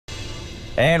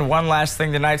And one last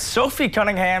thing tonight, Sophie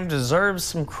Cunningham deserves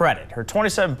some credit. Her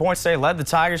 27 points today led the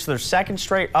Tigers to their second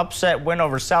straight upset win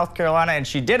over South Carolina, and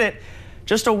she did it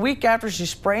just a week after she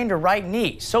sprained her right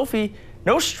knee. Sophie,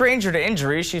 no stranger to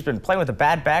injuries. She's been playing with a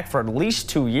bad back for at least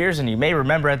 2 years, and you may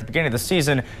remember at the beginning of the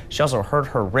season, she also hurt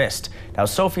her wrist. Now,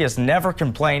 Sophie has never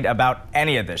complained about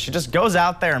any of this. She just goes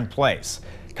out there and plays.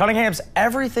 Cunningham's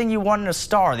everything you want in a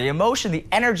star, the emotion, the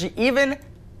energy, even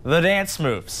the dance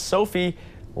moves. Sophie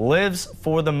lives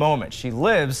for the moment. She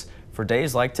lives for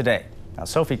days like today. Now,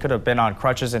 Sophie could have been on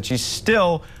crutches and she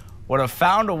still would have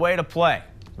found a way to play.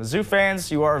 Mizzou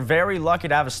fans, you are very lucky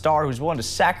to have a star who's willing to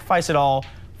sacrifice it all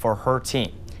for her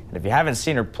team. And if you haven't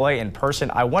seen her play in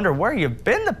person, I wonder where you've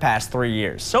been the past 3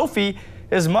 years. Sophie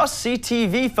is must-see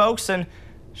TV, folks, and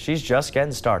she's just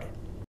getting started.